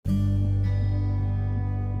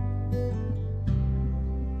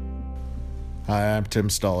Hi, I'm Tim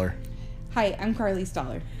Stoller. Hi, I'm Carly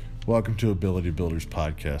Stoller. Welcome to Ability Builders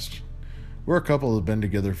Podcast. We're a couple that have been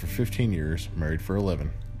together for 15 years, married for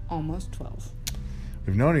 11. Almost 12.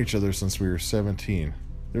 We've known each other since we were 17.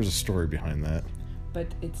 There's a story behind that. But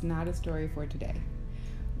it's not a story for today.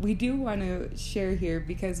 We do want to share here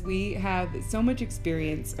because we have so much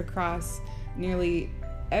experience across nearly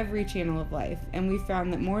every channel of life, and we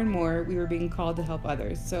found that more and more we were being called to help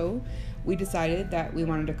others. So we decided that we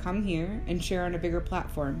wanted to come here and share on a bigger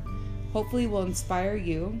platform. Hopefully we'll inspire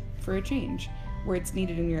you for a change where it's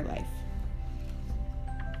needed in your life.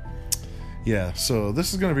 Yeah, so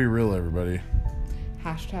this is going to be real, everybody.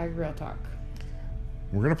 Hashtag real talk.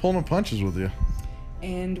 We're going to pull no punches with you.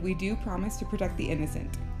 And we do promise to protect the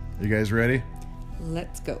innocent. You guys ready?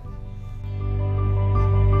 Let's go.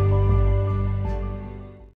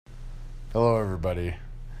 Hello, everybody.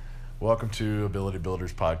 Welcome to Ability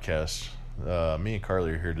Builders Podcast. Me and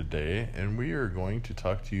Carly are here today, and we are going to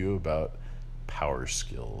talk to you about power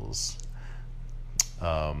skills.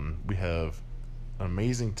 We have an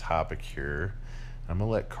amazing topic here. I'm going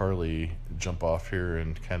to let Carly jump off here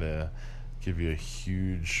and kind of give you a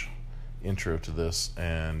huge intro to this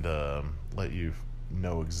and let you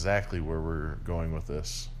know exactly where we're going with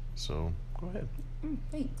this. So, go ahead.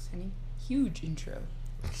 Thanks, honey. Huge intro.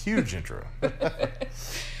 Huge intro.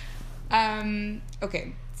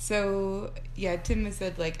 Okay, so yeah, Tim has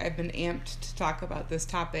said, I've been amped to talk about this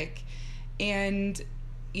topic, and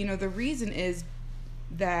the reason is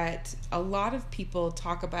that a lot of people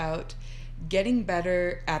talk about getting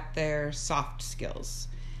better at their soft skills.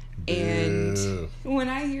 And when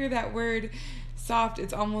I hear that word soft,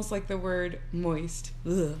 it's almost like the word moist.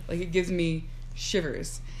 Ugh, it gives me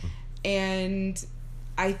shivers. And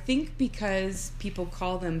I think because people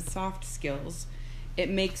call them soft skills, it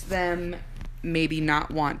makes them maybe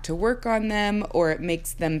not want to work on them, or it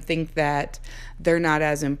makes them think that they're not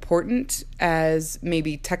as important as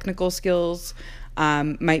maybe technical skills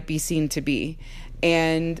might be seen to be.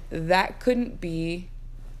 And that couldn't be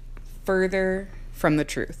further from the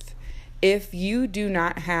truth. If you do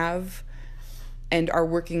not have and are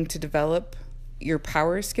working to develop your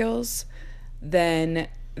power skills, then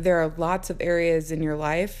there are lots of areas in your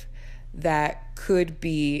life that could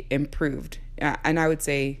be improved. And I would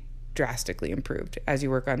say drastically improved as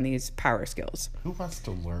you work on these power skills. Who wants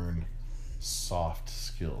to learn soft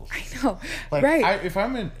skills? I know, right? If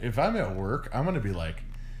I'm at work, I'm going to be like,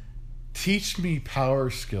 teach me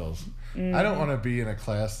power skills. Mm-hmm. I don't want to be in a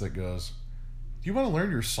class that goes, do you want to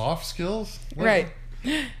learn your soft skills? Right.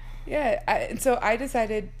 Yeah. So I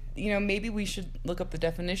decided, maybe we should look up the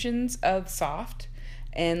definitions of soft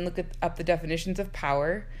and look up the definitions of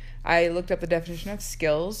power. I looked up the definition of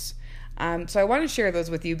skills. So I want to share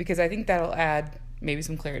those with you because I think that'll add maybe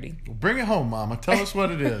some clarity. Well, bring it home, Mama. Tell us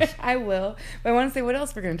what it is. I will. But I want to say what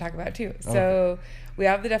else we're going to talk about too. So we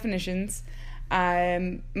have the definitions.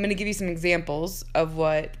 I'm going to give you some examples of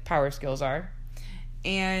what power skills are.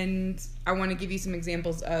 And I want to give you some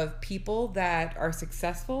examples of people that are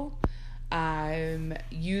successful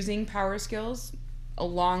using power skills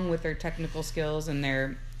along with their technical skills and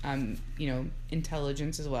their,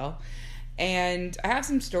 intelligence as well. And I have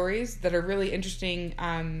some stories that are really interesting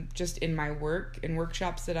just in my work and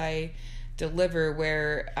workshops that I deliver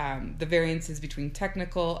where the variances between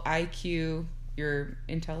technical, IQ, your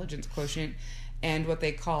intelligence quotient, and what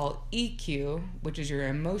they call EQ, which is your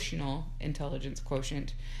emotional intelligence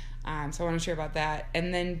quotient. So I want to share about that.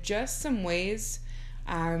 And then just some ways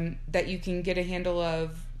that you can get a handle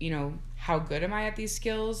of, how good am I at these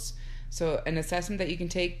skills? So an assessment that you can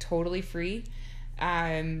take totally free.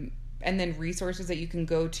 And then resources that you can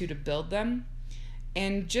go to build them.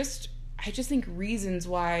 And I just think reasons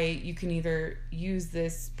why you can either use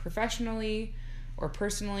this professionally or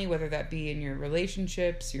personally, whether that be in your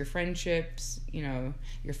relationships, your friendships,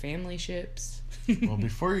 your family ships. Well,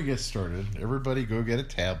 before you get started, everybody go get a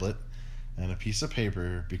tablet and a piece of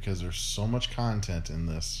paper because there's so much content in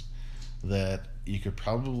this that you could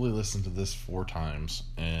probably listen to this 4 times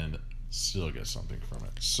and still get something from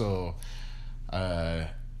it. So I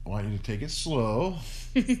want you to take it slow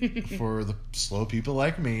for the slow people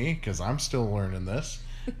like me because I'm still learning this.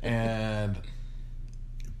 And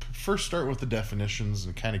first start with the definitions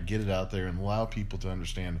and kind of get it out there and allow people to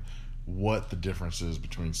understand what the difference is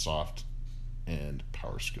between soft and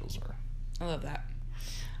power skills are. I love that.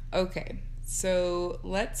 Okay, so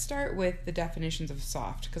let's start with the definitions of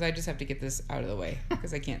soft because I just have to get this out of the way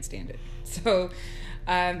because I can't stand it. So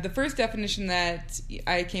the first definition that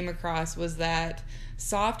I came across was that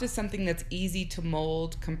soft is something that's easy to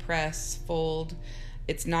mold, compress, fold.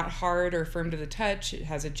 It's not hard or firm to the touch. It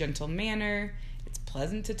has a gentle manner. It's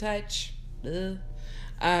pleasant to touch.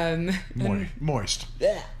 Moist.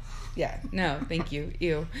 Yeah, no, thank you.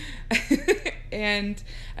 Ew. And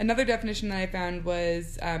another definition that I found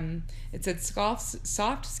was it said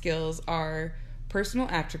soft skills are personal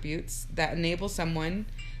attributes that enable someone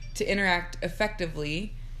to interact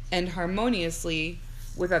effectively and harmoniously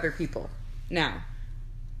with other people. Now,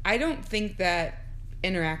 I don't think that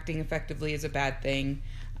interacting effectively is a bad thing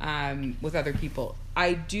with other people.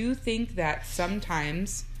 I do think that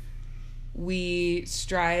sometimes we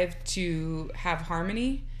strive to have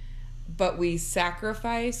harmony, but we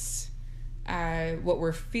sacrifice what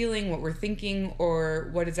we're feeling, what we're thinking, or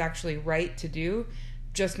what is actually right to do,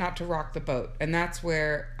 just not to rock the boat. And that's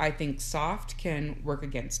where I think soft can work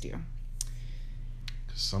against you.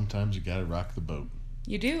 Sometimes you gotta rock the boat.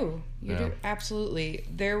 You do. You do. Absolutely.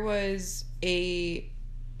 There was a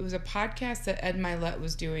podcast that Ed Milet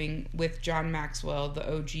was doing with John Maxwell, the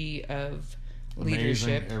OG of leadership.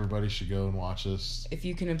 Amazing. Everybody should go and watch this. If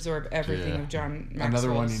you can absorb everything of John Maxwell.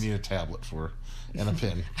 Another one you need a tablet for and a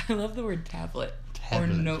pen. I love the word tablet. Or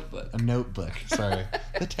notebook. A notebook. Sorry.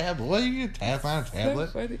 The tablet. Well, you can tap on a tablet.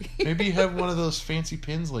 So funny. Maybe you have one of those fancy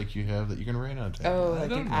pens like you have that you can write on a tablet. Oh,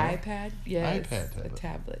 like an iPad? Yes. iPad tablet. A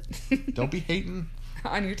tablet. Don't be hating.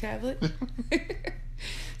 On your tablet?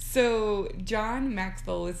 So, John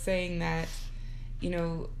Maxwell was saying that,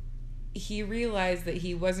 he realized that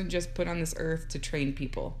he wasn't just put on this earth to train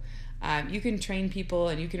people. You can train people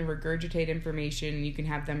and you can regurgitate information and you can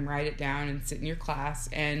have them write it down and sit in your class.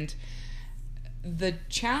 And the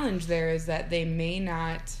challenge there is that they may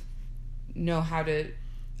not know how to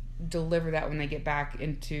deliver that when they get back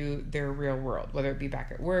into their real world, whether it be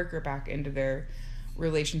back at work or back into their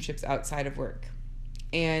relationships outside of work.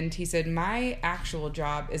 And he said, my actual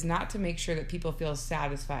job is not to make sure that people feel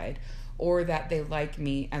satisfied or that they like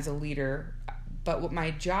me as a leader, but what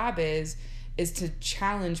my job is to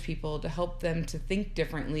challenge people, to help them to think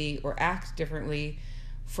differently or act differently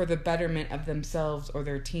for the betterment of themselves or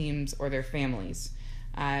their teams or their families.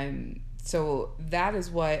 So that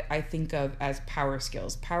is what I think of as power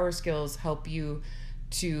skills. Power skills help you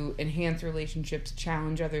to enhance relationships,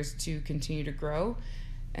 challenge others to continue to grow.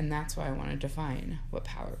 And that's why I want to define what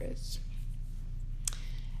power is.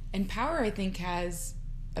 And power, I think, has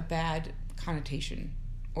a bad connotation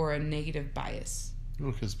or a negative bias.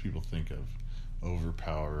 Well, because people think of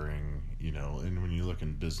overpowering, and when you look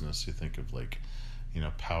in business, you think of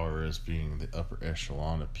power as being the upper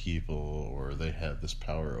echelon of people, or they have this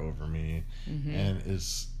power over me, and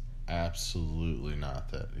it's absolutely not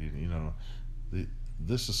that.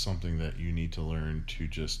 This is something that you need to learn to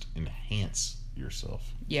just enhance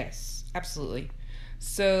yourself. Yes, absolutely.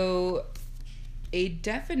 So, a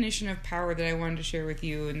definition of power that I wanted to share with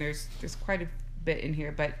you, and there's quite a bit in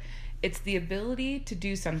here, but it's the ability to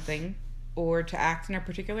do something or to act in a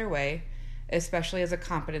particular way, especially as a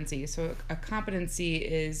competency. So a competency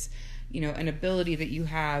is, an ability that you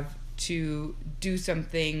have to do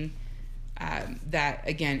something that,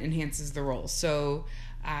 again, enhances the role. So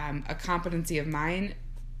a competency of mine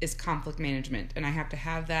is conflict management, and I have to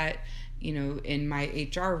have that, in my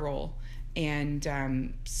HR role.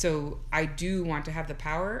 And so I do want to have the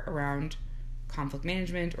power around conflict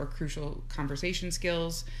management or crucial conversation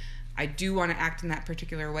skills. I do want to act in that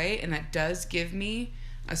particular way, and that does give me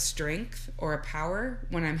a strength or a power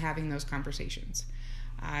when I'm having those conversations.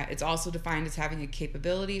 It's also defined as having a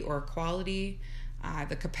capability or a quality,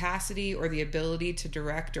 the capacity or the ability to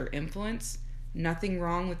direct or influence. Nothing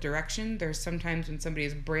wrong with direction. There's sometimes when somebody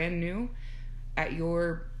is brand new at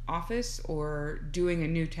your office or doing a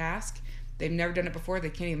new task, they've never done it before, they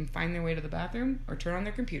can't even find their way to the bathroom or turn on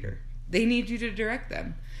their computer. They need you to direct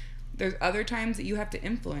them. There's other times that you have to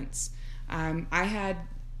influence. I had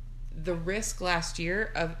the risk last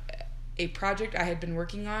year of a project I had been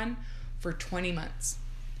working on for 20 months.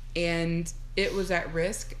 And it was at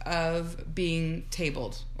risk of being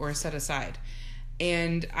tabled or set aside.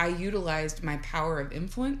 And I utilized my power of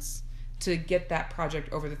influence to get that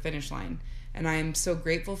project over the finish line. And I am so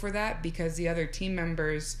grateful for that, because the other team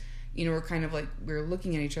members, were kind of like, we were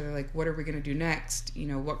looking at each other like, what are we going to do next?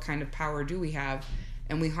 What kind of power do we have?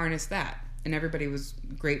 And we harnessed that. And everybody was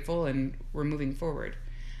grateful, and we're moving forward.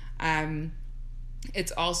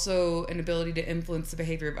 It's also an ability to influence the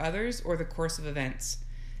behavior of others or the course of events.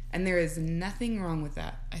 And there is nothing wrong with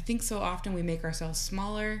that. I think so often we make ourselves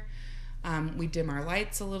smaller. We dim our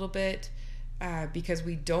lights a little bit because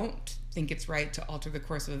we don't think it's right to alter the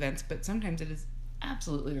course of events, but sometimes it is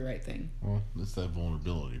absolutely the right thing. Well, it's that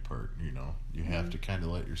vulnerability part, You have to kind of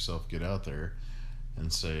let yourself get out there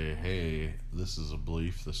and say, hey, this is a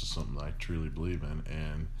belief, this is something that I truly believe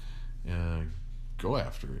in, and go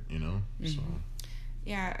after it, So.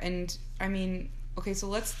 Yeah, and I mean, okay, so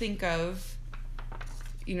let's think of,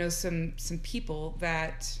 some people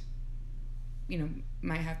that,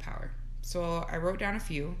 might have power. So I wrote down a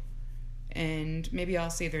few, and maybe I'll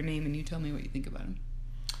say their name and you tell me what you think about them.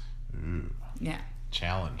 Ooh. Yeah.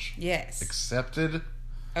 Challenge. Yes. Accepted.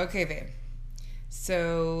 Okay, babe.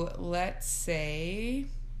 So let's say,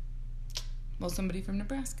 somebody from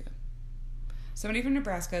Nebraska. Somebody from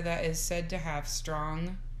Nebraska that is said to have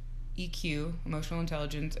strong EQ, emotional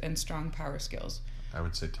intelligence, and strong power skills. I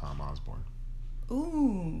would say Tom Osborne.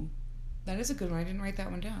 Ooh, that is a good one. I didn't write that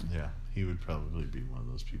one down. Yeah, he would probably be one of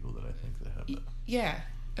those people that I think that have that. Yeah.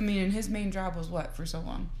 I mean, and his main job was what for so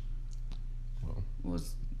long? Well,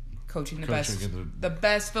 was coaching the coaching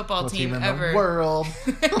best football team in ever. The world.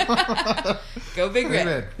 Go Big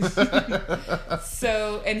Red.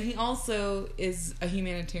 So, and he also is a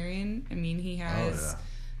humanitarian. I mean, he has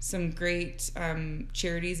some great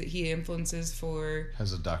charities that he influences for.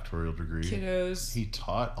 Has a doctoral degree. Kiddos. He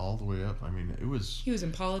taught all the way up. I mean, he was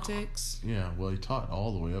in politics. Yeah, well, he taught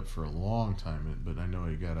all the way up for a long time, but I know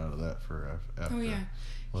he got out of that for after. Oh yeah,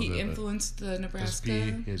 he influenced the Nebraska.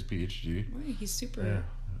 His PhD. Right, he's super. Yeah.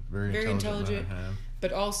 Very intelligent.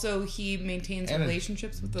 But also he maintains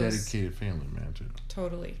relationships with those. Dedicated family man too.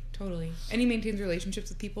 Totally. And he maintains relationships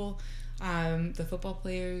with people, the football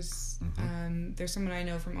players. Mm-hmm. There's someone I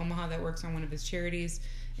know from Omaha that works on one of his charities,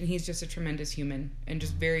 and he's just a tremendous human and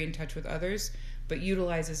just very in touch with others, but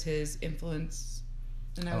utilizes his influence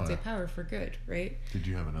and I would say power for good, right? Did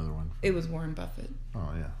you have another one? It was Warren Buffett. Oh,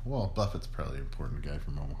 yeah. Well, Buffett's probably an important guy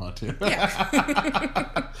from Omaha, too.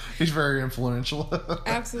 Yeah. He's very influential.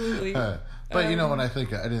 Absolutely. But, when I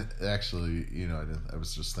think, I didn't actually, I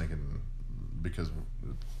was just thinking, because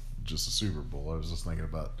just the Super Bowl, I was just thinking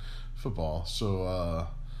about football. So,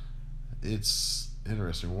 it's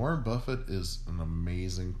interesting. Warren Buffett is an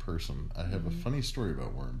amazing person. I have a funny story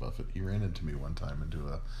about Warren Buffett. He ran into me one time into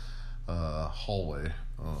a hallway,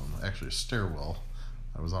 actually a stairwell.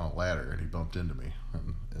 I was on a ladder and he bumped into me,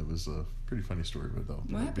 and it was a pretty funny story, but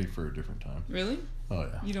that'll be for a different time. Really? Oh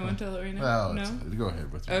yeah. You don't want to tell it right now? No. Go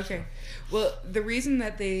ahead with it. Okay. Well, the reason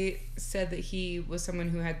that they said that he was someone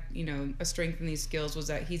who had, a strength in these skills was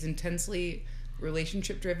that he's intensely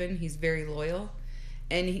relationship driven. He's very loyal.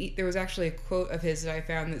 And there was actually a quote of his that I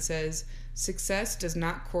found that says, "Success does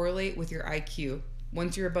not correlate with your IQ.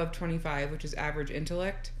 Once you're above 25, which is average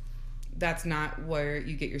intellect, that's not where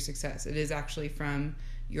you get your success. It is actually from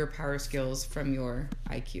your power skills, from your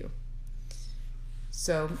IQ."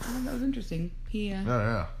 So that was interesting.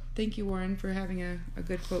 Thank you, Warren, for having a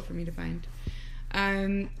good quote for me to find.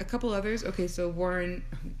 A couple others. Okay, so Warren,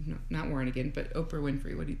 no, not Warren again, but Oprah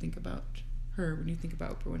Winfrey. What do you think about her when you think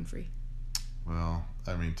about Oprah Winfrey? Well,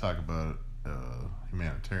 I mean, talk about a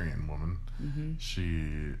humanitarian woman. Mm-hmm. She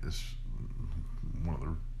is one of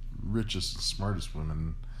the richest and smartest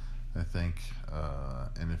women, I think,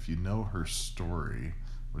 and if you know her story,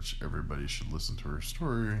 which everybody should listen to her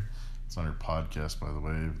story, it's on her podcast, by the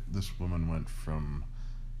way. This woman went from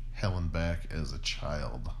hell and back as a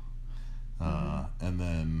child, and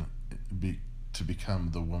then to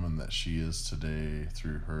become the woman that she is today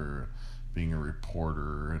through her being a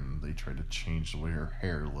reporter, and they tried to change the way her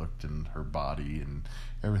hair looked and her body and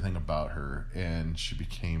everything about her, and she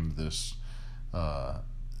became this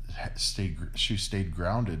she stayed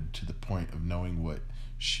grounded to the point of knowing what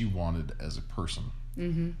she wanted as a person,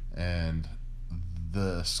 and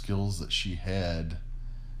the skills that she had,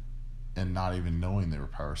 and not even knowing they were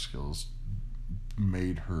power skills,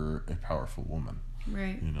 made her a powerful woman.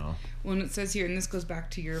 Right. Well, and it says here, and this goes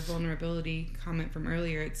back to your vulnerability comment from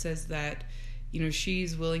earlier, it says that,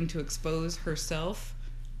 she's willing to expose herself,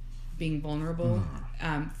 being vulnerable,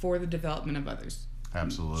 for the development of others.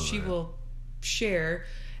 Absolutely. She will share,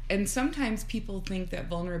 and sometimes people think that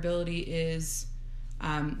vulnerability is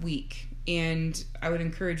weak, and I would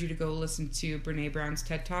encourage you to go listen to Brene Brown's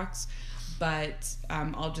TED Talks, but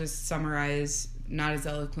I'll just summarize, not as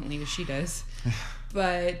eloquently as she does.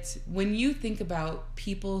 But when you think about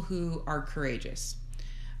people who are courageous,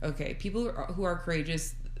 people who are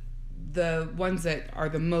courageous, the ones that are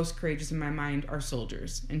the most courageous in my mind are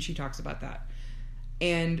soldiers, and she talks about that.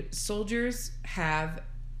 And soldiers have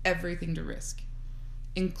everything to risk,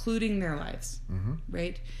 including their lives,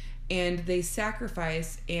 right? And they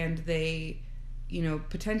sacrifice, and they,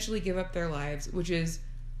 potentially give up their lives, which is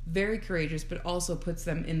very courageous, but also puts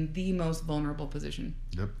them in the most vulnerable position.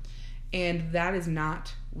 Yep. And that is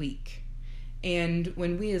not weak. And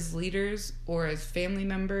when we as leaders or as family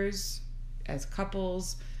members, as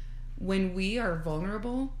couples, when we are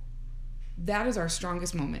vulnerable, that is our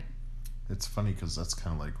strongest moment. It's funny because that's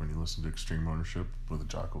kind of like when you listen to Extreme Ownership with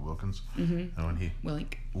Jocko Wilkins. Mm-hmm. And when he...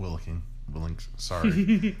 Willink.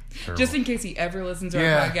 Sorry. Just in case he ever listens to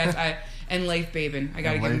our podcast. And Leif Babin. I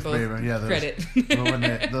got to give them both credit. Well,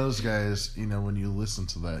 when those guys, you know, when you listen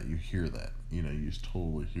to that, you hear that. You know, you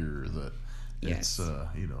totally hear that. Yes. It's,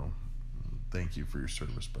 you know, thank you for your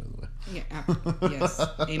service, by the way. Yeah. Yes.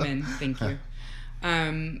 Amen. Thank you.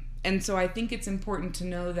 And so I think it's important to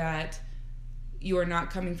know that you are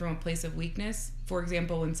not coming from a place of weakness. For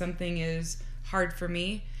example, when something is hard for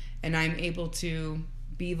me and I'm able to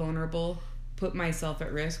be vulnerable, put myself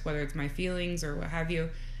at risk, whether it's my feelings or what have you,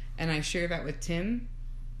 and I share that with Tim,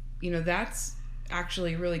 you know, that's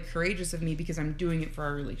actually really courageous of me because I'm doing it for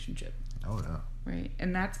our relationship. Oh, yeah. Right?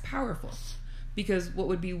 And that's powerful. Because what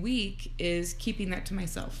would be weak is keeping that to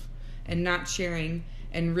myself and not sharing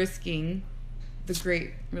and risking the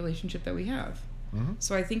great relationship that we have. Mm-hmm.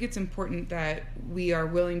 So I think it's important that we are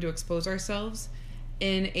willing to expose ourselves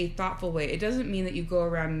in a thoughtful way. It doesn't mean that you go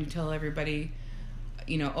around and you tell everybody,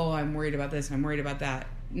 you know, oh, I'm worried about this and I'm worried about that.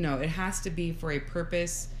 No, it has to be for a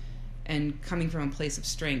purpose and coming from a place of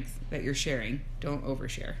strength that you're sharing. Don't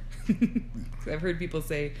overshare. I've heard people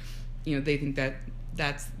say, you know, they think that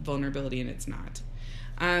that's vulnerability and it's not.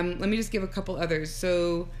 Let me just give a couple others.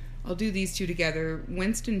 So I'll do these two together.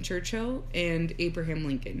 Winston Churchill and Abraham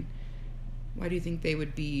Lincoln. Why do you think they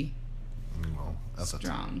would be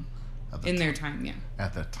strong in their time? Yeah.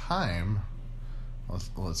 At the time,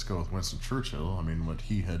 let's go with Winston Churchill. I mean, what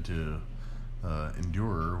he had to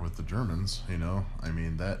endure with the Germans, you know, I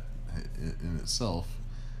mean, that in itself,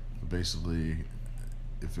 basically,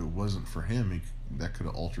 if it wasn't for him, that could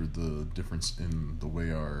have altered the difference in the way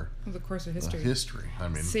the course of history. I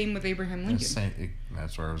mean, same with Abraham Lincoln.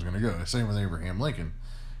 That's where I was going to go. Same with Abraham Lincoln.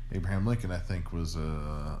 Abraham Lincoln, I think, was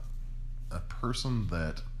a person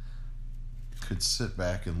that could sit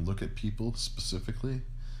back and look at people specifically.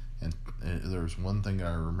 And there was one thing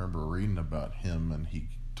I remember reading about him, and he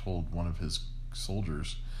told one of his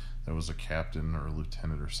soldiers that was a captain or a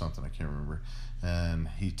lieutenant or something, I can't remember, and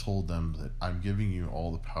he told them that I'm giving you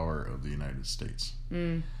all the power of the United States.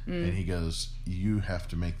 And he goes, you have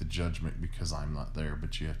to make the judgment because I'm not there,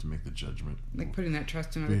 but you have to make the judgment. Like putting that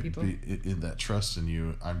trust in other people? In that trust in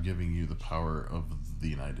you, I'm giving you the power of the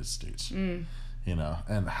United States. You know,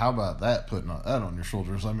 and how about that, putting that on your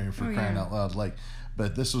shoulders? I mean, for crying out loud, like,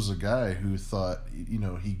 but this was a guy who thought, you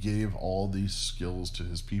know, he gave all these skills to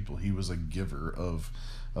his people. He was a giver of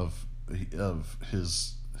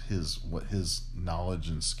his what his knowledge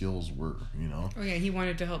and skills were, you know. Oh yeah, he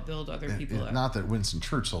wanted to help build other people up. Not that Winston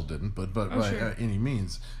Churchill didn't, but by any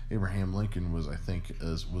means, Abraham Lincoln was, I think,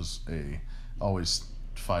 always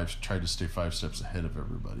tried to stay 5 steps ahead of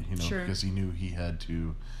everybody, you know, because he knew he had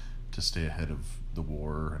to stay ahead of the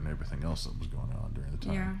war and everything else that was going on during the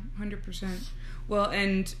time. Yeah, 100%. Well,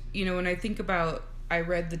 and you know, when I think about, I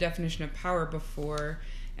read the definition of power before,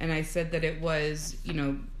 and I said that it was, you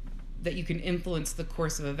know, that you can influence the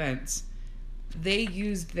course of events. They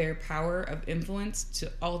used their power of influence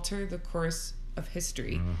to alter the course of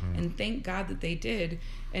history. And thank God that they did.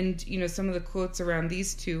 And, you know, some of the quotes around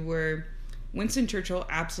these two were, Winston Churchill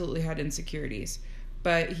absolutely had insecurities,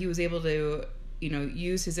 but he was able to, you know,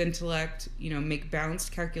 use his intellect, you know, make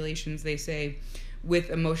balanced calculations, they say, with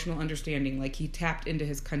emotional understanding. Like, he tapped into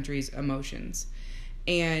his country's emotions.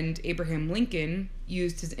 And Abraham Lincoln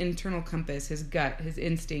used his internal compass, his gut, his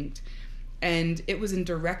instinct, and it was in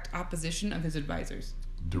direct opposition of his advisors.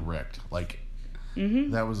 Direct. Like,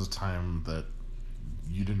 that was a time that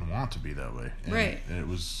you didn't want to be that way. And it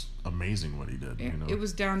was amazing what he did. You know? It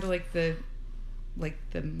was down to the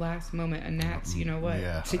last moment, a gnat's, you know what?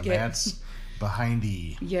 Yeah, a gnat's behind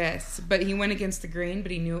E. Yes, but he went against the grain,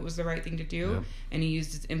 but he knew it was the right thing to do, Yep. and he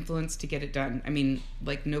used his influence to get it done. I mean,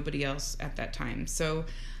 like nobody else at that time. So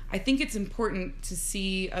I think it's important to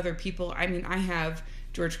see other people. I mean, I have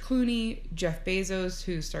George Clooney, Jeff Bezos,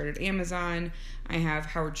 who started Amazon. I have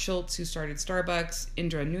Howard Schultz, who started Starbucks.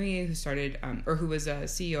 Indra Nooyi, who started, who was a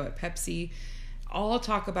CEO at Pepsi. All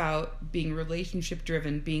talk about being relationship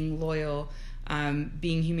driven, being loyal,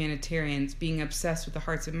 being humanitarians, being obsessed with the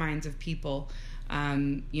hearts and minds of people,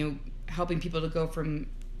 you know, helping people to go from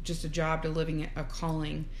just a job to living a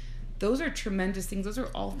calling. Those are tremendous things. Those are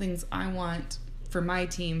all things I want for my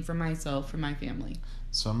team, for myself, for my family.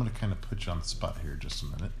 So I'm going to kind of put you on the spot here just a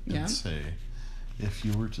minute and say, if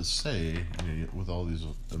you were to say, you know, with all these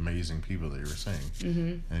amazing people that you were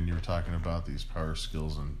saying, and you were talking about these power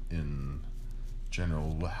skills in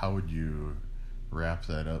general, how would you wrap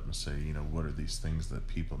that up and say, you know, what are these things that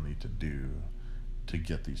people need to do to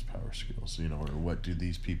get these power skills, you know, or what do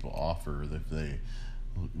these people offer if they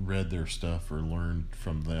read their stuff or learned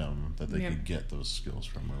from them that they could get those skills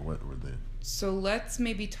from, or what were they? So let's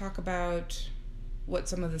maybe talk about what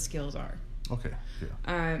some of the skills are. Okay.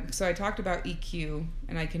 Yeah. So I talked about EQ,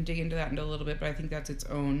 and I can dig into that in a little bit, but I think that's its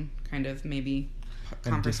own kind of maybe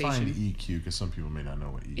conversation. And define EQ, because some people may not know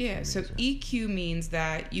what EQ means. So EQ means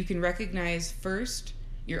that you can recognize first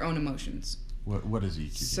your own emotions. What is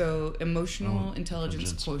EQ? So emotional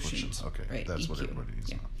intelligence quotient. Okay, right? That's EQ. what everybody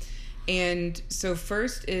needs. Yeah. And so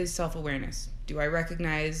first is self-awareness. Do I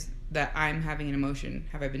recognize that I'm having an emotion?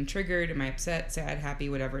 Have I been triggered? Am I upset, sad, happy,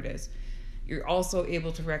 whatever it is? You're also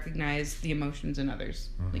able to recognize the emotions in others.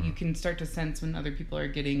 Mm-hmm. Like you can start to sense when other people are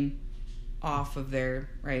getting off of their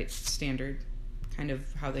standard kind of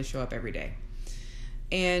how they show up every day.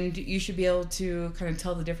 And you should be able to kind of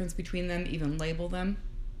tell the difference between them, even label them,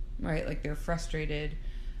 right? Like they're frustrated,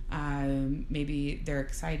 maybe they're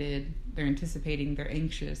excited, they're anticipating, they're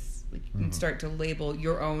anxious. Like you can start to label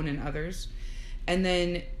your own and others. And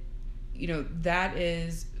then, that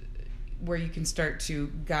is where you can start to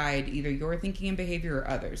guide either your thinking and behavior or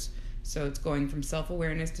others. So it's going from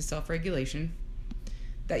self-awareness to self-regulation,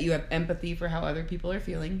 that you have empathy for how other people are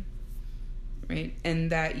feeling, right?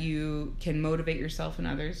 And that you can motivate yourself and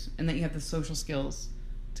others, and that you have the social skills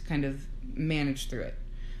to kind of manage through it.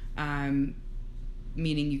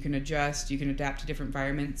 Meaning you can adjust, you can adapt to different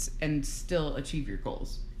environments and still achieve your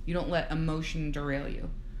goals. You don't let emotion derail you.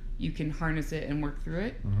 You can harness it and work through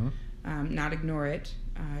it, not ignore it.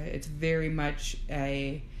 It's very much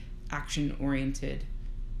a action-oriented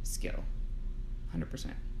skill,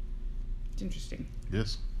 100%. It's interesting.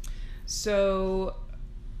 Yes. So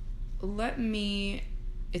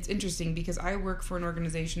it's interesting because I work for an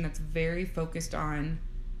organization that's very focused on,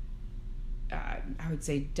 I would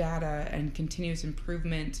say, data and continuous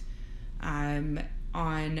improvement,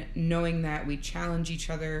 on knowing that we challenge each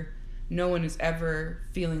other. No one is ever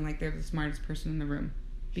feeling like they're the smartest person in the room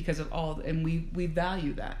because of and we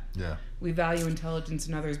value that. Yeah. We value intelligence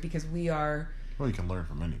in others because we are... Well, you can learn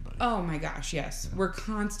from anybody. Oh my gosh, yes. Yeah. We're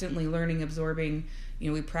constantly learning, absorbing.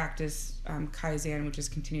 We practice Kaizen, which is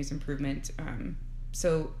continuous improvement.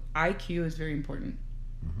 So IQ is very important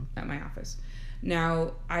at my office.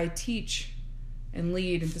 Now, I teach and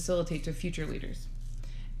lead and facilitate to future leaders.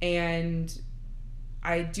 And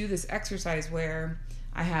I do this exercise where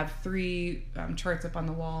I have 3 charts up on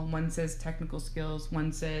the wall. One says technical skills,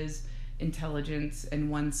 one says intelligence, and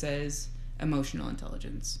one says emotional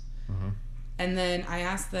intelligence. And then I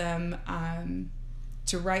ask them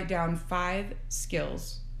to write down 5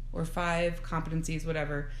 skills or 5 competencies,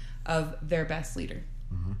 whatever, of their best leader.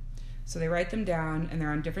 So they write them down, and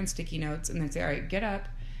they're on different sticky notes, and they say, all right, get up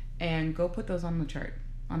and go put those on the chart,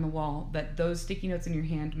 on the wall, that those sticky notes in your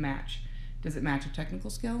hand match. Does it match a technical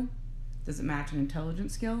skill? Does it match an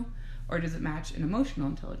intelligence skill? Or does it match an emotional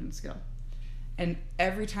intelligence skill? And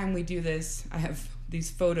every time we do this, I have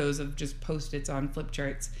these photos of just Post-its on flip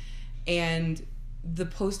charts. And the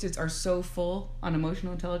Post-its are so full on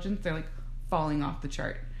emotional intelligence, they're like falling off the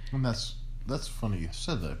chart. And that's funny you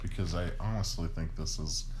said that, because I honestly think this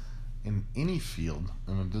is, in any field,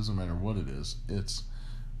 and it doesn't matter what it is, it's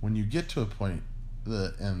when you get to a point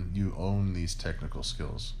and you own these technical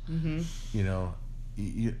skills,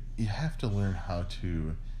 you have to learn how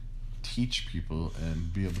to teach people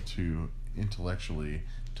and be able to intellectually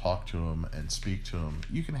talk to them and speak to them.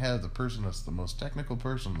 You can have the person that's the most technical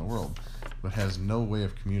person in the world, but has no way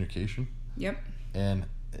of communication. Yep. And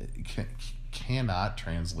cannot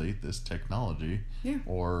translate this technology,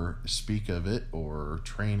 or speak of it, or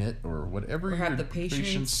train it, or whatever. Or have the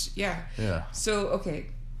patience. Yeah. So, okay,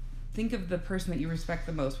 think of the person that you respect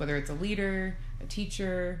the most, whether it's a leader, a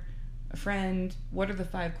teacher, a friend. What are the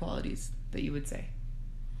 5 qualities that you would say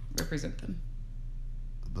represent them?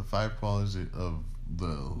 The 5 qualities of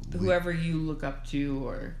whoever you look up to,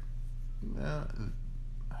 or... I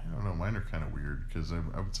don't know. Mine are kind of weird, because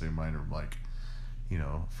I would say mine are like,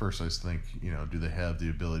 first I think, do they have the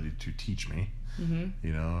ability to teach me?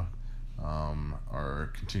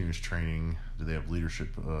 Our continuous training, do they have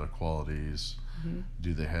leadership qualities?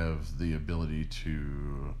 Do they have the ability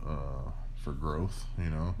to for growth,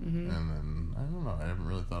 And then I don't know, I haven't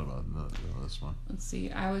really thought about this one. Let's see,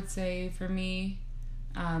 I would say for me,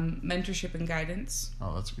 mentorship and guidance.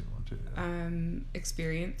 Oh, that's a good one too. Yeah.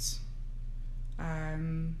 Experience,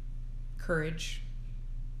 courage.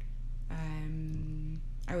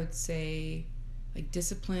 I would say like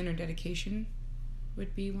discipline or dedication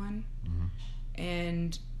would be one,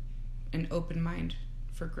 and an open mind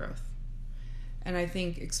for growth. And I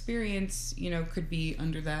think experience, could be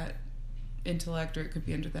under that intellect, or it could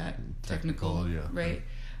be under that technical, right?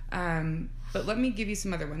 But let me give you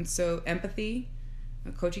some other ones. So empathy,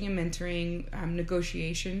 coaching and mentoring,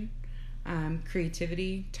 negotiation,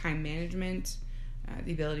 creativity, time management,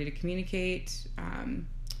 the ability to communicate,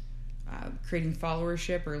 creating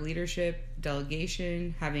followership or leadership,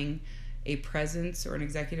 delegation, having a presence or an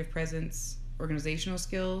executive presence, organizational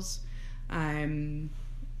skills.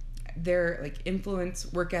 They're like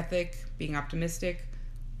influence, work ethic, being optimistic.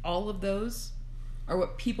 All of those are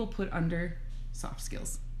what people put under soft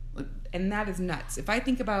skills. And that is nuts. If I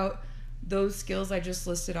think about those skills I just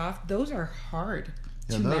listed off, those are hard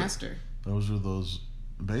to master. Those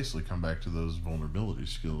basically come back to those vulnerability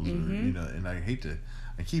skills. Mm-hmm. Or, and I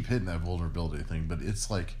keep hitting that vulnerability thing, but it's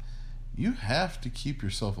like you have to keep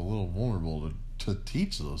yourself a little vulnerable to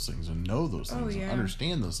teach those things and know those things and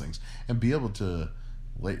understand those things and be able to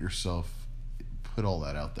let yourself put all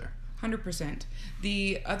that out there. 100%.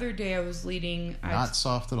 The other day I was leading... Not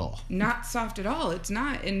soft at all. Not soft at all. It's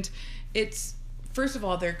not. And it's... First of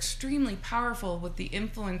all, they're extremely powerful with the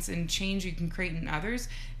influence and change you can create in others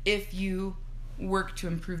if you work to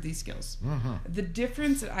improve these skills. Mm-hmm. The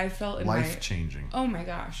difference that I felt in life-changing. Oh my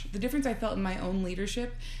gosh. The difference I felt in my own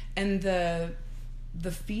leadership and the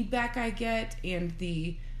feedback I get and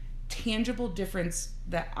the tangible difference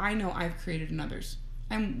that I know I've created in others.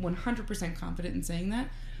 I'm 100% confident in saying that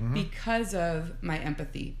because of my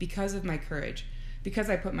empathy, because of my courage, because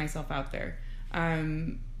I put myself out there.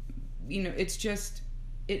 It's just,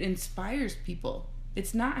 it inspires people.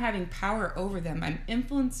 It's not having power over them. I'm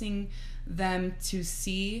influencing them to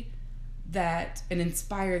see that and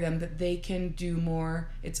inspire them that they can do more.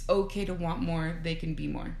 It's okay to want more. They can be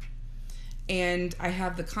more. And I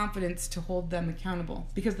have the confidence to hold them accountable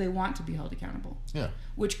because they want to be held accountable. Yeah.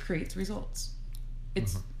 Which creates results.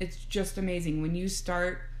 It's just amazing when you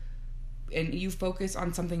start and you focus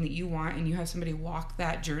on something that you want and you have somebody walk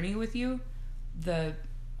that journey with you.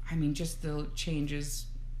 Just the changes,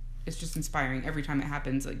 it's just inspiring. Every time it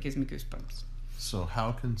happens, it gives me goosebumps. So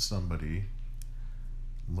how can somebody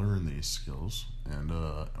learn these skills? And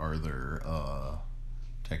are there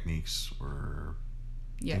techniques or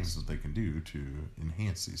things that they can do to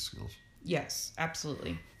enhance these skills? Yes,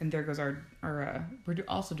 absolutely. And there goes our we're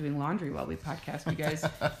also doing laundry while we podcast, you guys.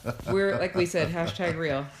 We're, like we said,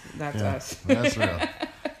 #real. That's us. That's real.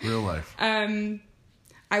 Real life.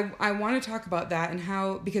 I want to talk about that and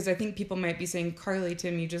how, because I think people might be saying, Carly,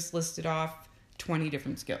 Tim, you just listed off 20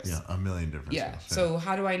 different skills. Yeah, a million different skills. Yeah. So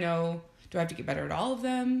how do I know? Do I have to get better at all of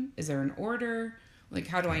them? Is there an order? Like,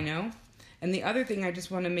 how do I know? And the other thing, I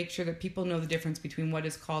just want to make sure that people know the difference between what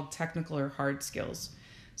is called technical or hard skills.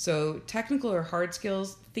 So technical or hard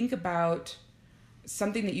skills, think about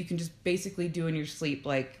something that you can just basically do in your sleep.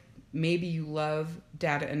 Like maybe you love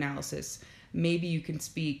data analysis. Maybe you can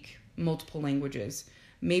speak multiple languages.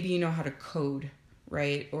 Maybe you know how to code,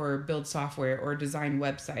 right? Or build software or design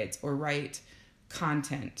websites or write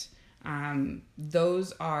content.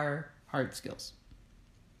 Those are hard skills,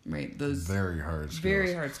 right? Those very hard skills.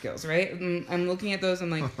 Very hard skills, right? I'm looking at those. I'm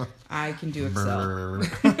like, I can do Excel.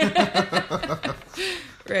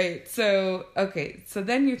 Right. So, okay. So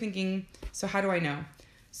then you're thinking, so how do I know?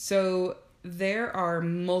 So there are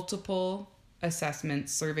multiple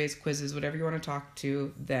assessments, surveys, quizzes, whatever you want to talk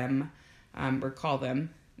to them or call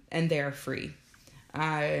them, and they are free.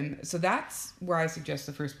 So that's where I suggest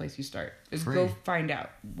the first place you start is go find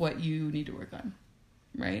out what you need to work on,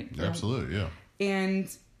 right? Absolutely, yeah.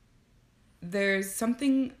 And there's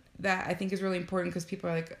something that I think is really important because people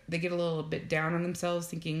are like, they get a little bit down on themselves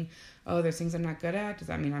thinking, oh, there's things I'm not good at. Does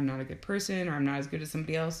that mean I'm not a good person or I'm not as good as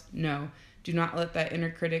somebody else? No, do not let that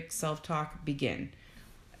inner critic self-talk begin.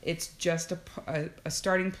 It's just a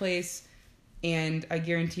starting place, and I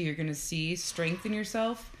guarantee you're going to see strength in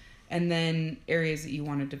yourself and then areas that you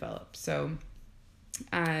want to develop. So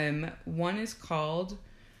one is called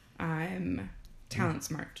Talent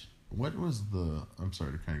Smart. What was I'm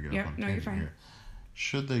sorry to kind of get up on tangent here.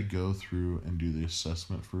 Should they go through and do the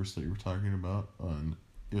assessment first that you were talking about? And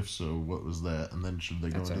if so, what was that? And then should they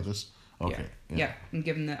go into this? Okay. Yeah.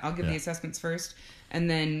 I'll give the assessments first. And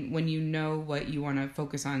then when you know what you want to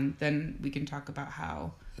focus on, then we can talk about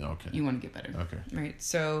how you want to get better. Okay. Right.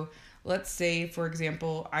 So let's say, for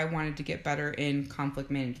example, I wanted to get better in conflict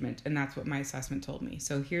management, and that's what my assessment told me.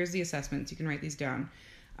 So here's the assessments. You can write these down.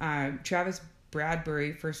 Travis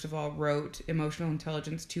Bradbury, first of all, wrote Emotional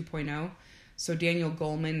Intelligence 2.0. So Daniel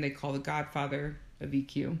Goleman, they call the godfather of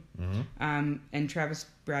EQ. Mm-hmm. And Travis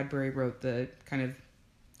Bradbury wrote the kind of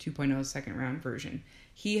 2.0 second round version.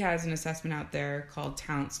 He has an assessment out there called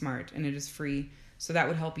Talent Smart, and it is free. So that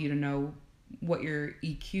would help you to know what your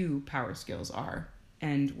EQ power skills are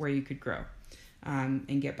and where you could grow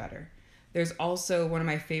and get better. There's also one of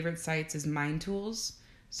my favorite sites is Mind Tools.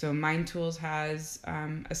 So Mind Tools has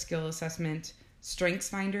a skill assessment.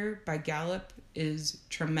 StrengthsFinder by Gallup is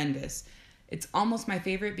tremendous. It's almost my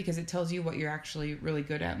favorite because it tells you what you're actually really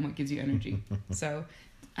good at and what gives you energy. So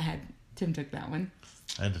Tim took that one.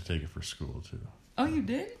 I had to take it for school too. Oh, you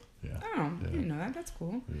did? Yeah. Oh, I didn't know that. That's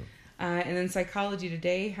cool. Yeah. And then Psychology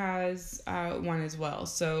Today has one as well.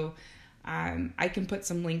 So I can put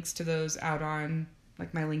some links to those out on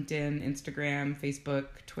like my LinkedIn, Instagram, Facebook,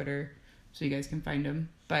 Twitter, so you guys can find them.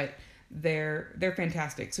 But they're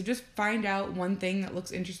fantastic. So just find out one thing that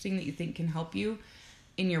looks interesting that you think can help you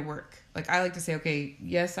in your work. Like I like to say, okay,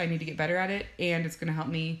 yes, I need to get better at it, and it's going to help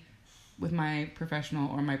me with my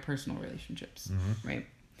professional or my personal relationships, right?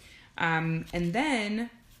 And then,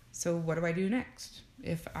 so what do I do next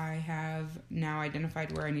if I have now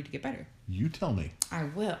identified where I need to get better? You tell me. I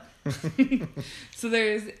will. So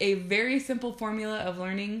there's a very simple formula of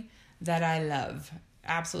learning that I love,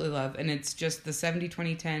 absolutely love, and it's just the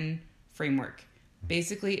 70-20-10 framework.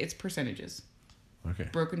 Basically, it's percentages. Okay.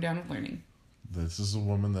 Broken down with learning. This is a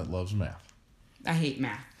woman that loves math. I hate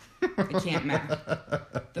math. I can't math.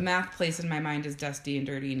 The math place in my mind is dusty and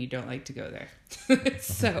dirty, and you don't like to go there.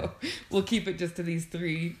 So we'll keep it just to these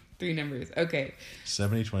three numbers. Okay.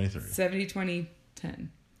 70-23. 70-20-10.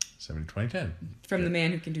 70-20-10. From the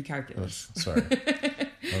man who can do calculus. Oh, sorry.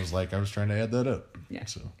 I was trying to add that up. Yeah.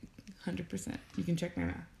 So 100%. You can check my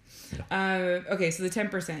math. Yeah. Okay, so the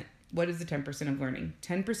 10%. What is the 10% of learning?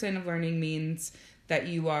 10% of learning means that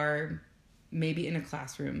you are maybe in a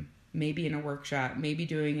classroom, maybe in a workshop, maybe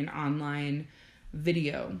doing an online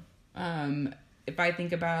video. If I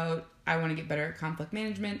think about, I want to get better at conflict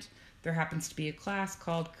management, there happens to be a class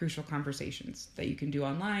called Crucial Conversations that you can do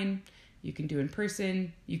online, you can do in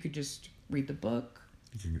person, you could just read the book.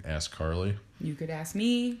 You can ask Carly. You could ask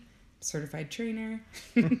me, certified trainer.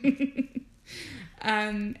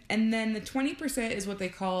 And then the 20% is what they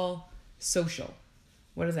call social.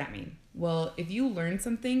 What does that mean? Well, if you learn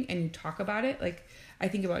something and you talk about it, like I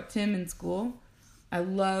think about Tim in school, I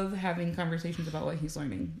love having conversations about what he's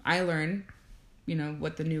learning. I learn,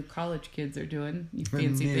 what the new college kids are doing. You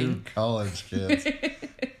fancy new thing. College kids.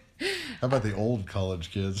 How about the old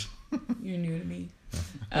college kids? You're new to me.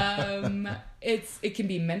 It can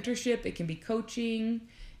be mentorship, it can be coaching,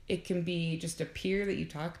 it can be just a peer that you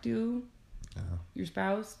talk to, your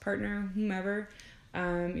spouse, partner, whomever,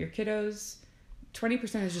 your kiddos.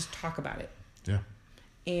 20% is just talk about it. Yeah.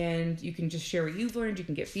 And you can just share what you've learned. You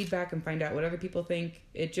can get feedback and find out what other people think.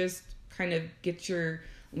 It just kind of gets your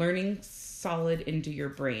learning solid into your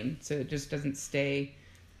brain, so it just doesn't stay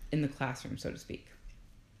in the classroom, so to speak.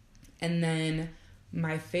 And then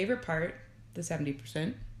my favorite part, the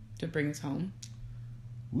 70%, to bring us home,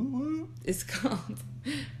 Woo-woo. is called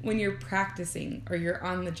when you're practicing or you're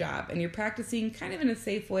on the job and you're practicing kind of in a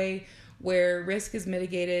safe way where risk is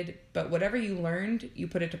mitigated, but whatever you learned, you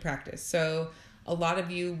put it to practice. So a lot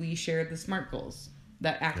of you, we shared the SMART goals,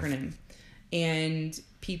 that acronym. And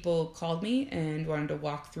people called me and wanted to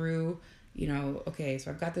walk through, okay,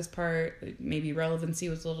 so I've got this part, maybe relevancy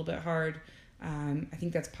was a little bit hard. I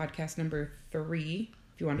think that's podcast number 3,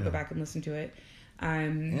 if you want to go back and listen to it.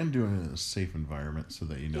 And doing it in a safe environment so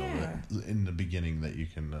that that in the beginning that you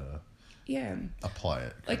can apply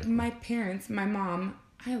it correctly. Like my parents, my mom,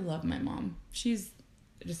 I love my mom. She's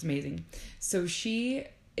just amazing. So she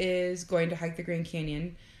is going to hike the Grand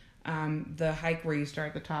Canyon, the hike where you start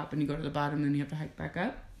at the top and you go to the bottom and then you have to hike back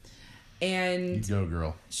up. And you go,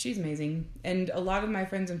 girl. She's amazing. And a lot of my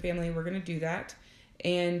friends and family were going to do that.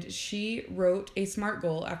 And she wrote a SMART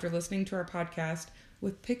goal after listening to our podcast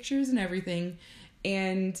with pictures and everything.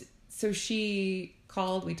 And so she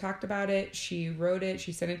called, we talked about it, she wrote it,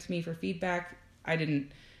 she sent it to me for feedback. I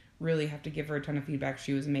didn't really have to give her a ton of feedback.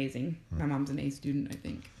 She was amazing. My mom's an A student, I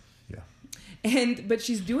think. Yeah. But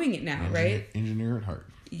she's doing it now, right? Engineer at heart.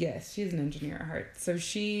 Yes, she's an engineer at heart. So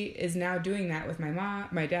she is now doing that with my mom,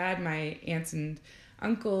 my dad, my aunts and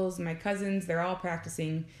uncles, my cousins. They're all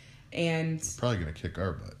practicing. And probably going to kick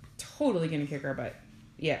our butt. Totally going to kick our butt.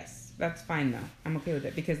 Yes, that's fine though. I'm okay with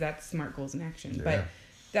it because that's SMART goals in action. Yeah. But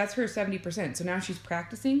that's her 70%. So now she's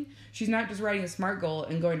practicing. She's not just writing a SMART goal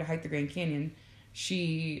and going to hike the Grand Canyon.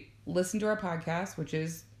 She listened to our podcast, which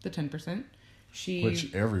is the 10%.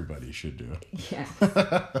 Which everybody should do. Yeah.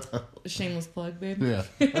 Shameless plug, babe. Yeah.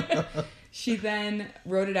 She then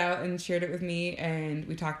wrote it out and shared it with me, and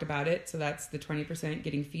we talked about it. So that's the 20%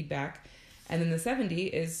 getting feedback. And then the 70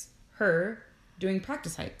 is her doing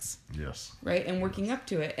practice hikes. Yes. Right? And working up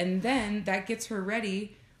to it. And then that gets her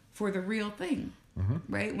ready for the real thing. Mm-hmm.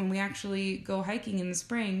 Right? When we actually go hiking in the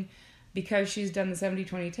spring, because she's done the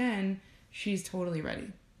 70-20-10, she's totally ready.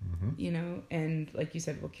 Mm-hmm. And like you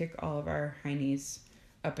said, we'll kick all of our high knees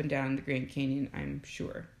up and down the Grand Canyon, I'm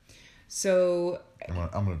sure. So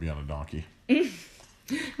I'm gonna be on a donkey.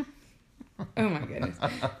 Oh my goodness. I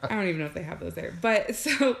don't even know if they have those there. But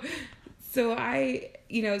so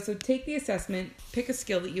take the assessment, pick a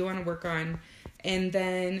skill that you want to work on, and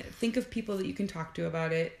then think of people that you can talk to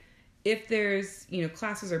about it. If there's,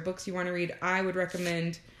 classes or books you want to read, I would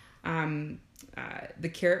recommend The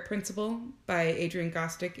Carrot Principle by Adrian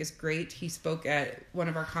Gostick is great. He spoke at one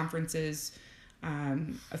of our conferences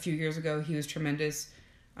a few years ago. He was tremendous.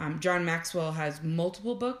 John Maxwell has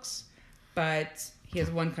multiple books, but he has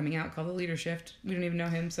one coming out called The Leader Shift. We don't even know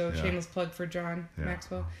him, so shameless plug for John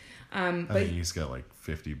Maxwell. I think he's got like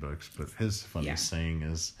 50 books, but his funniest saying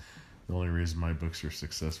is, the only reason my books are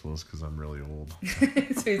successful is because I'm really old.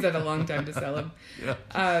 So he's had a long time to sell them.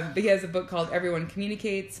 But he has a book called Everyone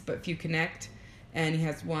Communicates, but Few Connect. And he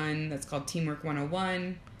has one that's called Teamwork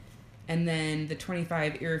 101. And then the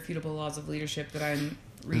 25 Irrefutable Laws of Leadership that I'm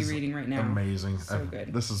rereading right now. Amazing. So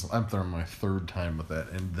good. I'm throwing my third time with that.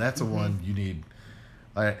 And that's a one you need.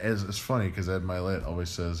 It's funny because Ed Milet always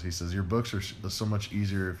says, your books are so much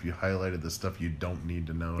easier if you highlighted the stuff you don't need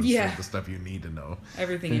to know instead of the stuff you need to know.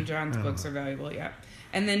 Everything in John's books are valuable,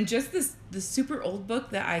 And then just this super old book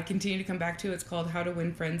that I continue to come back to, it's called How to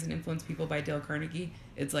Win Friends and Influence People by Dale Carnegie.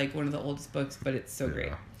 It's like one of the oldest books, but it's so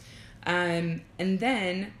great. And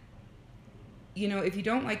then, if you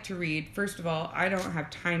don't like to read, first of all, I don't have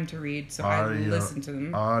time to read, so I listen to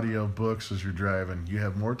them. Audio books as you're driving. You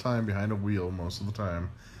have more time behind a wheel most of the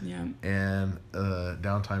time. Yeah. And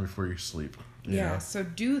downtime before you sleep. So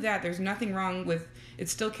do that. There's nothing wrong with it.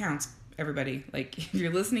 Still counts, everybody. Like, if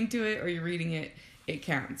you're listening to it or you're reading it, it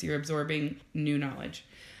counts. You're absorbing new knowledge.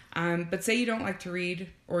 But say you don't like to read,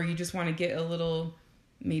 or you just want to get a little,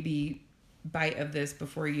 maybe, bite of this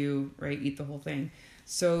before you, eat the whole thing.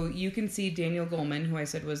 So you can see Daniel Goleman, who I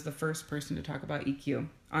said was the first person to talk about EQ,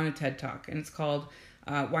 on a TED Talk. And it's called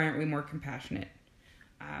Why Aren't We More Compassionate?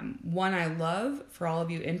 One I love for all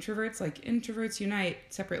of you introverts, like Introverts Unite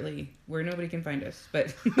separately, where nobody can find us.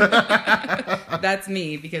 But that's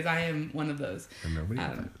me, because I am one of those. And nobody can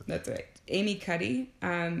find us. That's right. Amy Cuddy,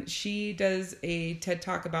 she does a TED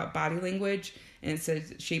Talk about body language, and it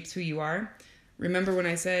says shapes who you are. Remember when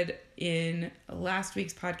I said in last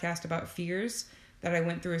week's podcast about fears that I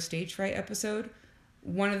went through a stage fright episode?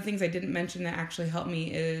 One of the things I didn't mention that actually helped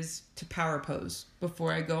me is to power pose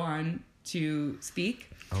before I go on to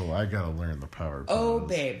speak. Oh, I gotta learn the power pose. Oh,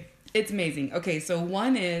 babe. It's amazing. Okay, so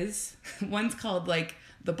one's called,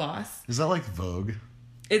 The Boss. Is that like Vogue?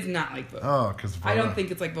 It's not like Vogue. Oh, because I don't think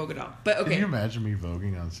it's like Vogue at all. But okay. Can you imagine me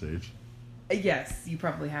voguing on stage? Yes, you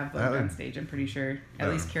probably have Vogue on stage, I'm pretty sure. At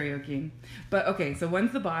least karaokeing. But okay, so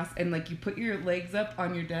one's The Boss, and you put your legs up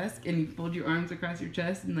on your desk and you fold your arms across your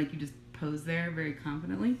chest and you just pose there very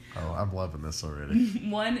confidently. Oh, I'm loving this already.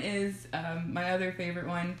 One is, my other favorite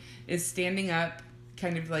one is standing up,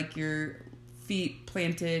 kind of like your feet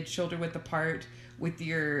planted, shoulder width apart, with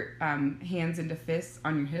your hands into fists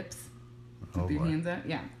on your hips. With your hands up.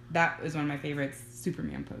 Yeah, that is one of my favorites,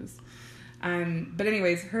 Superman pose. But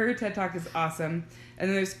anyways, her TED Talk is awesome. And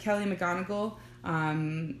then there's Kelly McGonigal,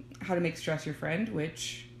 How to Make Stress Your Friend,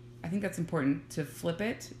 which I think that's important to flip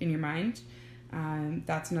it in your mind.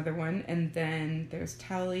 That's another one. And then there's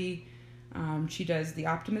Tally. She does The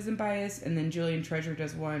Optimism Bias. And then Julian Treasure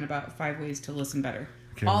does one about 5 ways to listen better.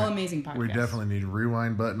 Okay, all amazing podcasts. We definitely need a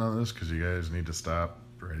rewind button on this because you guys need to stop,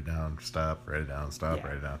 write it down, stop, write it down, stop,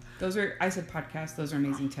 write it down. Those are, I said podcasts, those are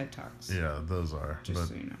amazing TED Talks. Yeah, those are. Just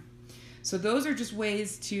so you know. So those are just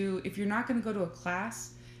ways to, if you're not going to go to a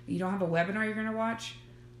class, you don't have a webinar you're going to watch,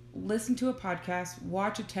 listen to a podcast,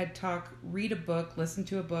 watch a TED Talk, read a book, listen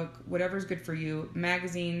to a book, whatever's good for you,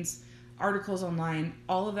 magazines, articles online,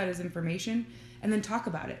 all of that is information, and then talk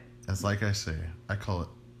about it. It's like I say, I call it,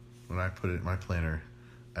 when I put it in my planner,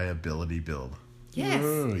 I ability build. Yes,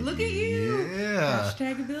 whoa, look at you. Yeah.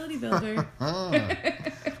 Hashtag ability builder.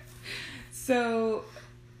 So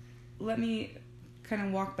let me kind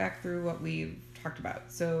of walk back through what we've talked about.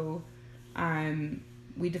 So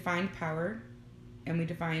we defined power, and we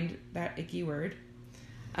defined that icky word.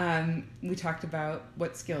 We talked about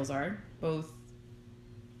what skills are, both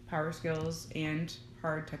power skills and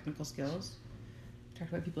hard technical skills. We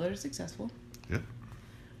talked about people that are successful. Yep.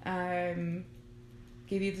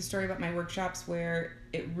 Gave you the story about my workshops where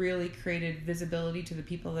it really created visibility to the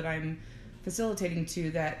people that I'm facilitating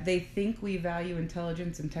to, that they think we value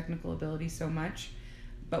intelligence and technical ability so much,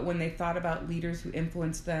 but when they thought about leaders who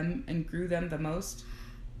influenced them and grew them the most,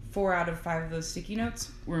 4 out of 5 of those sticky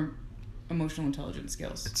notes were emotional intelligence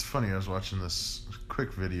skills. It's funny, I was watching this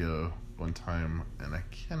quick video one time, and I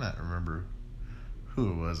cannot remember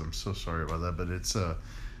who it was. I'm so sorry about that, but it's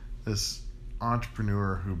this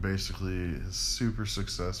entrepreneur who basically is super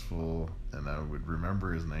successful, and I would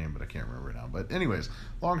remember his name, but I can't remember it now. But anyways,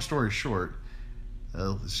 long story short,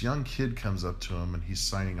 this young kid comes up to him and he's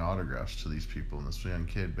signing autographs to these people, and this young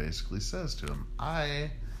kid basically says to him,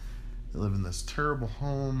 I live in this terrible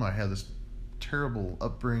home, I had this terrible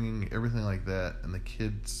upbringing, everything like that.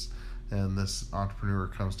 And this entrepreneur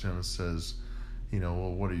comes to him and says,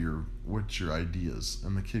 well, what's your ideas?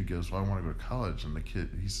 And the kid goes, well, I want to go to college. And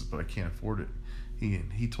he says, but I can't afford it.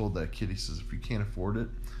 He told that kid, he says, if you can't afford it,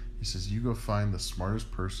 he says, you go find the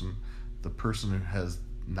smartest person, the person who has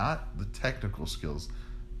not the technical skills,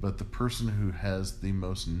 but the person who has the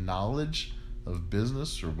most knowledge of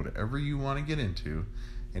business or whatever you want to get into.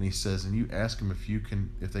 And he says, and you ask them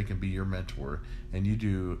if they can be your mentor, and you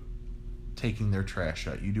do taking their trash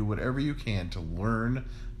out. You do whatever you can to learn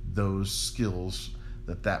those skills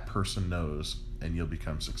that person knows, and you'll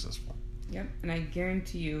become successful. Yep, and I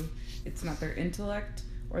guarantee you it's not their intellect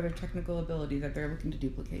or their technical ability that they're looking to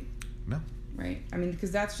duplicate. No. Right? I mean,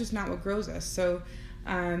 because that's just not what grows us. So,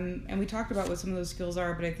 and we talked about what some of those skills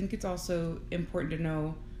are, but I think it's also important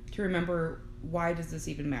to remember, why does this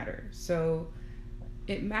even matter? So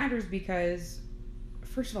it matters because,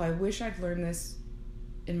 first of all, I wish I'd learned this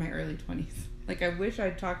in my early 20s. Like, I wish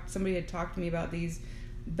somebody had talked to me about these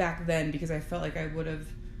back then, because I felt like I would have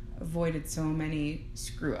avoided so many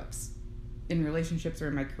screw-ups in relationships or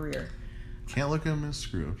in my career. Can't look at them as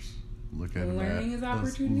screw-ups. Look at learning as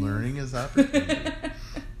opportunities. Learning as opportunity.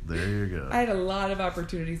 There you go. I had a lot of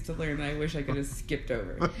opportunities to learn that I wish I could have skipped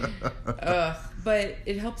over. But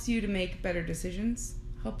it helps you to make better decisions,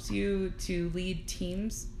 helps you to lead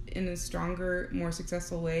teams in a stronger, more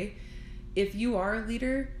successful way. If you are a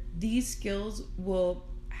leader, these skills will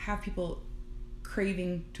have people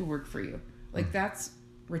craving to work for you. Like, that's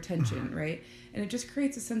retention, right? And it just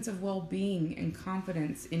creates a sense of well-being and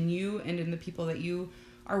confidence in you and in the people that you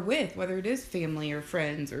are with, whether it is family or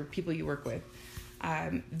friends or people you work with.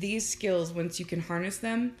 These skills, once you can harness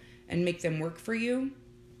them and make them work for you,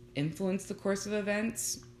 influence the course of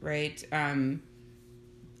events, right?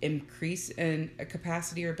 Increase a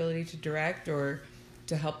capacity or ability to direct or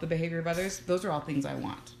to help the behavior of others. Those are all things I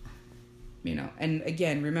want. And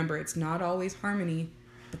again, remember, it's not always harmony,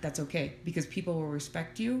 but that's okay, because people will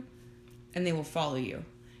respect you and they will follow you.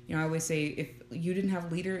 I always say, if you didn't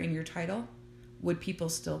have leader in your title, would people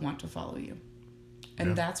still want to follow you?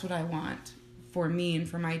 And that's what I want for me and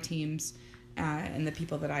for my teams and the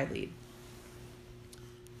people that I lead.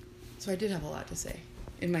 So I did have a lot to say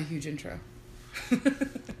in my huge intro.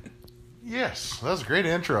 Yes, that was a great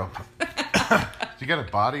intro. You got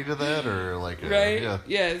a body to that, or like right? Yeah.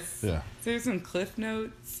 Yes. Yeah. So there's some cliff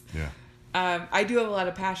notes. Yeah. I do have a lot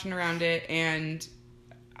of passion around it, and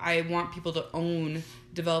I want people to own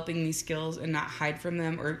developing these skills and not hide from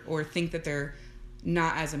them or think that they're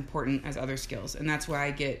not as important as other skills. And that's why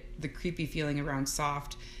I get the creepy feeling around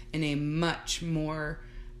soft and a much more,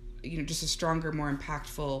 just a stronger, more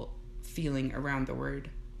impactful feeling around the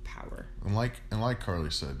word power. And like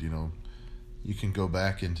Carly said, you can go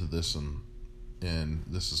back into this and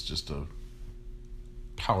this is just a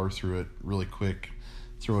power through it really quick,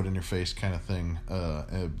 throw it in your face kind of thing.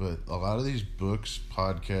 But a lot of these books,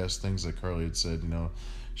 podcasts, things that Carly had said,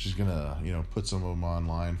 she's gonna, put some of them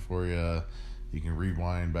online for you. You can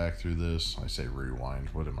rewind back through this. I say rewind.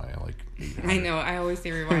 What am I, like 800? I know. I always say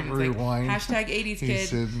rewind. It's rewind. Like, #80s kid.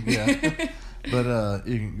 Said, yeah. But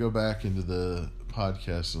you can go back into the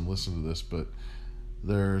podcast and listen to this. But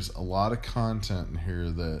there's a lot of content in here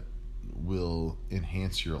that will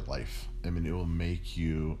enhance your life. I mean, it will make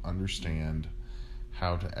you understand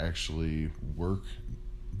how to actually work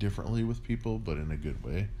differently with people, but in a good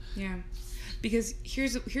way. Yeah. Because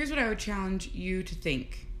here's what I would challenge you to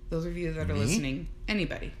think. Those of you that are Me? listening,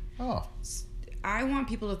 anybody. Oh. I want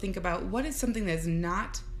people to think about, what is something that's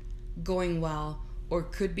not going well or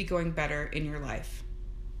could be going better in your life?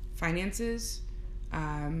 Finances?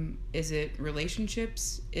 Is it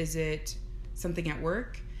relationships? Is it something at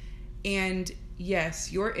work? And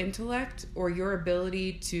yes, your intellect or your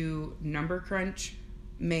ability to number crunch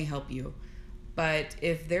may help you. But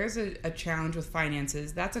if there's a challenge with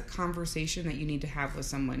finances, that's a conversation that you need to have with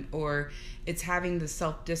someone, or it's having the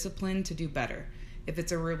self-discipline to do better. If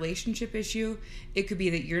it's a relationship issue, it could be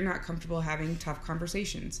that you're not comfortable having tough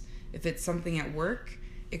conversations. If it's something at work,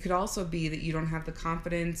 it could also be that you don't have the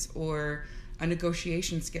confidence or a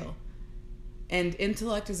negotiation skill. And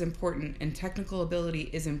intellect is important and technical ability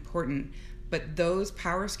is important, but those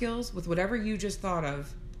power skills, with whatever you just thought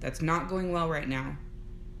of that's not going well right now,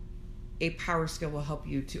 a power skill will help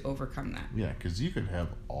you to overcome that. Yeah, because you could have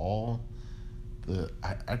all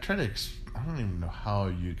I try to I don't even know how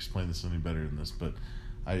you explain this any better than this, but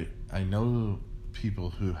I know people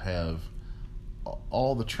who have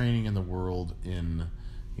all the training in the world in,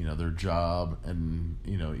 you know, their job, and,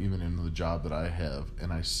 you know, even in the job that I have,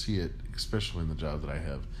 and I see it especially in the job that I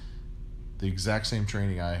have, the exact same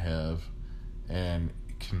training I have, and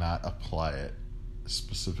cannot apply it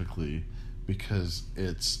specifically because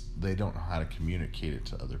they don't know how to communicate it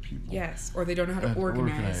to other people. Yes, or they don't know how to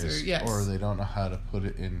organize or they don't know how to put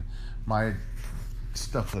it in my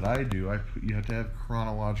stuff that I do. You have to have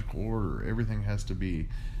chronological order. Everything has to be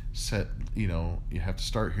set. You know, you have to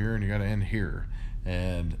start here and you got to end here,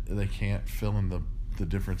 and they can't fill in the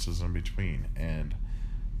differences in between. And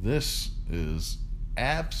this is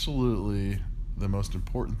absolutely the most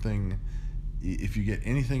important thing. If you get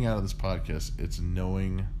anything out of this podcast, it's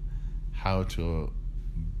knowing how to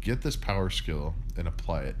get this power skill and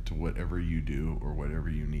apply it to whatever you do or whatever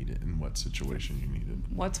you need it, in what situation you need it.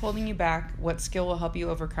 What's holding you back? What skill will help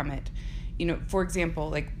you overcome it? You know, for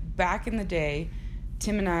example, like back in the day,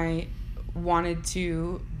 Tim and I wanted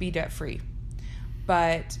to be debt free,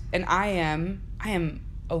 and I am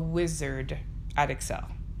a wizard at Excel,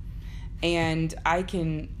 and I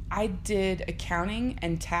did accounting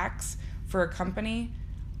and tax for a company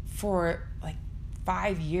for like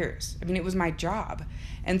 5 years. I mean, it was my job.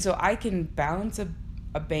 And so I can balance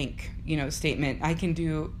a bank, you know, statement. I can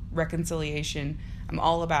do reconciliation. I'm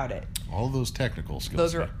all about it. All those technical skills.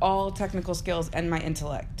 Those are all technical skills and my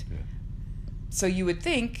intellect. Yeah. So you would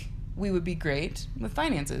think we would be great with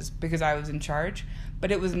finances because I was in charge.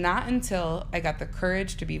 But it was not until I got the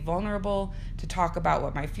courage to be vulnerable, to talk about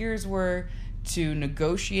what my fears were, to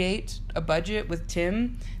negotiate a budget with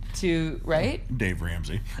Tim, right? Dave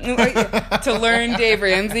Ramsey. To learn Dave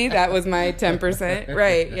Ramsey. That was my 10%.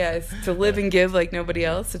 Right, yes. To live and give like nobody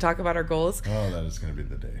else, to talk about our goals. Oh, that is going to be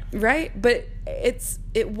the day. Right? But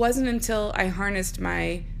it wasn't until I harnessed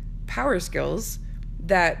my power skills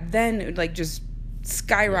that then like just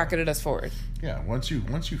skyrocketed us forward. Yeah, once you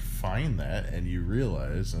find that and you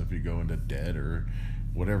realize, if you go into debt or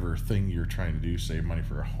whatever thing you're trying to do, save money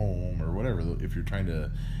for a home or whatever, if you're trying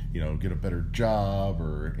to, you know, get a better job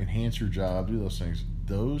or enhance your job, do those things,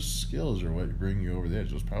 those skills are what bring you over the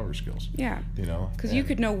edge, those power skills. Yeah. You know? Because you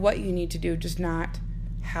could know what you need to do, just not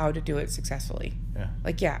how to do it successfully. Yeah.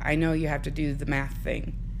 Like, yeah, I know you have to do the math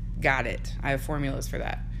thing. Got it. I have formulas for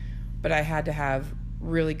that. But I had to have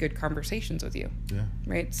really good conversations with you. Yeah.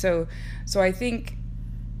 Right? So I think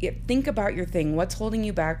about your thing. What's holding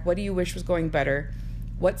you back? What do you wish was going better?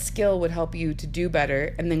 What skill would help you to do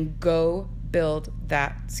better? And then go build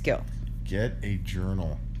that skill. Get a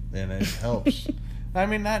journal, and it helps. I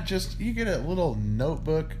mean, not just, you get a little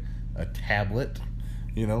notebook, a tablet,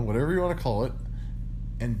 you know, whatever you want to call it,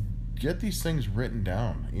 and get these things written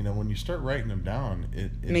down. You know, when you start writing them down,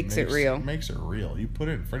 it makes it real. Makes it real. You put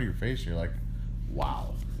it in front of your face, and you're like,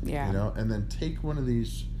 wow. Yeah. You know, and then take one of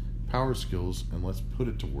these power skills and let's put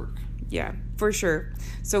it to work. Yeah, for sure.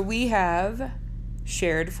 So we have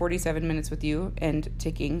shared 47 minutes with you and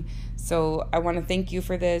ticking. So I want to thank you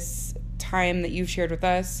for this time that you've shared with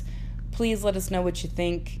us. Please let us know what you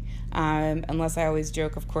think. Unless I always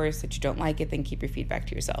joke, of course, that you don't like it, then keep your feedback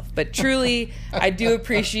to yourself. But truly, I do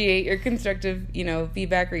appreciate your constructive,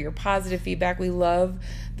 feedback or your positive feedback. We love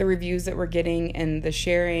the reviews that we're getting and the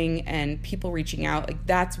sharing and people reaching out. Like,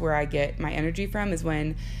 that's where I get my energy from, is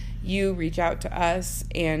when you reach out to us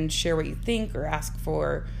and share what you think or ask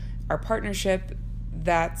for our partnership.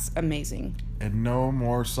 That's amazing. And no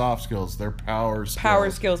more soft skills. They're power skills. Power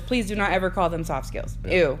skills. Please do not ever call them soft skills.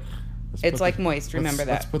 Yeah. Ew. It's like moist. Remember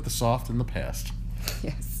that. Let's put the soft in the past.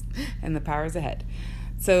 Yes. And the power's ahead.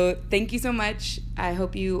 So thank you so much. I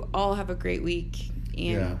hope you all have a great week.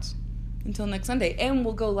 And until next Sunday. And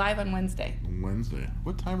we'll go live on Wednesday.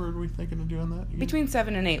 What time are we thinking of doing that again? Between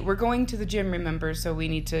 7 and 8. We're going to the gym, remember, so we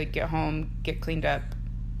need to get home, get cleaned up,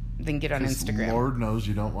 then get on Instagram. Lord knows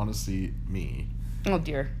you don't want to see me. Oh,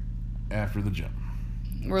 dear. After the gym.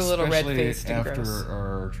 We're a little red-faced and gross. After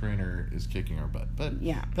our trainer is kicking our butt. But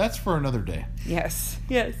yeah, that's for another day. Yes.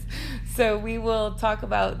 So we will talk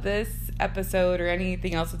about this episode or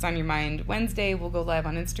anything else that's on your mind Wednesday. We'll go live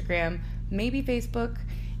on Instagram, maybe Facebook,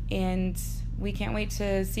 and we can't wait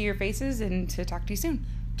to see your faces and to talk to you soon.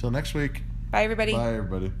 Till next week. Bye, everybody. Bye,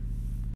 everybody.